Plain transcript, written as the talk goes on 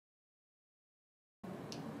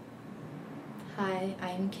Hi,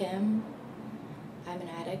 I'm Kim. I'm an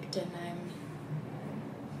addict and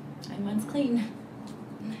I'm unclean.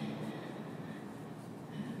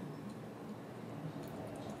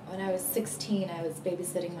 When I was 16, I was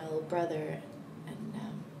babysitting my little brother, and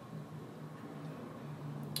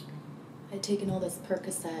I'd taken all this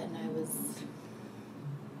Percocet, and I was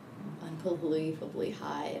unbelievably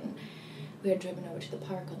high, and we had driven over to the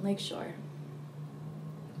park on Lakeshore.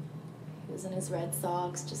 He was in his red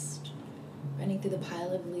socks, just running through the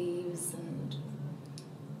pile of leaves, and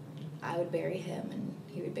I would bury him, and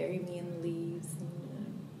he would bury me in the leaves.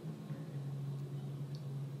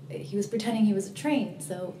 And he was pretending he was a train,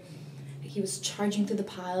 so he was charging through the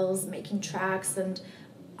piles, making tracks, and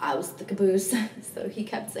I was the caboose. So he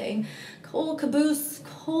kept saying, "Coal caboose,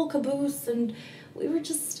 coal caboose," and we were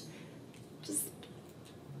just.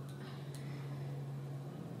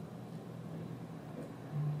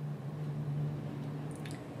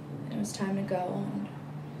 And it was time to go, and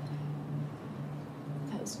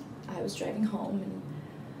I was driving home, and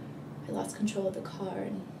I lost control of the car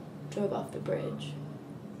and drove off the bridge.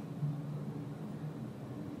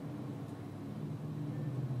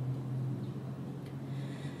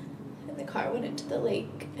 And the car went into the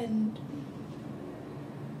lake, and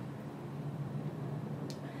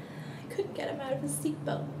I couldn't get him out of his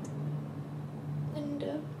seatbelt.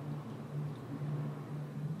 And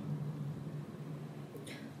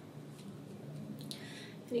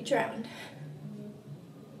he drowned.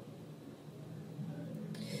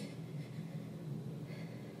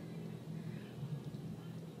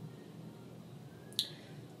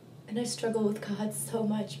 And I struggle with God so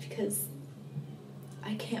much because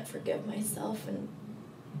I can't forgive myself, and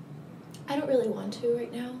I don't really want to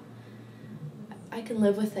right now. I can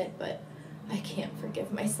live with it, but I can't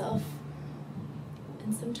forgive myself.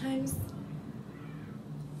 And sometimes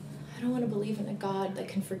I don't want to believe in a God that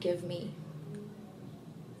can forgive me.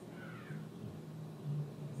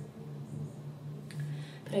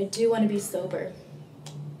 But I do want to be sober.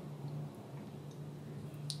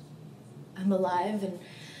 I'm alive and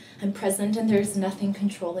I'm present, and there's nothing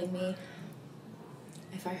controlling me.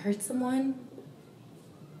 If I hurt someone,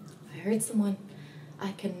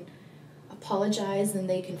 I can apologize and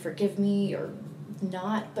they can forgive me or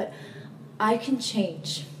not, but I can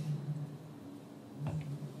change. I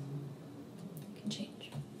can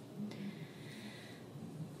change.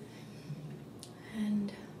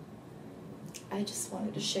 And I just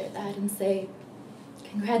wanted to share that and say,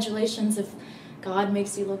 congratulations if God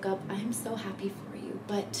makes you look up. I'm so happy for you,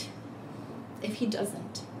 but if he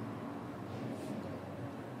doesn't,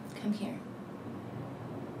 come here.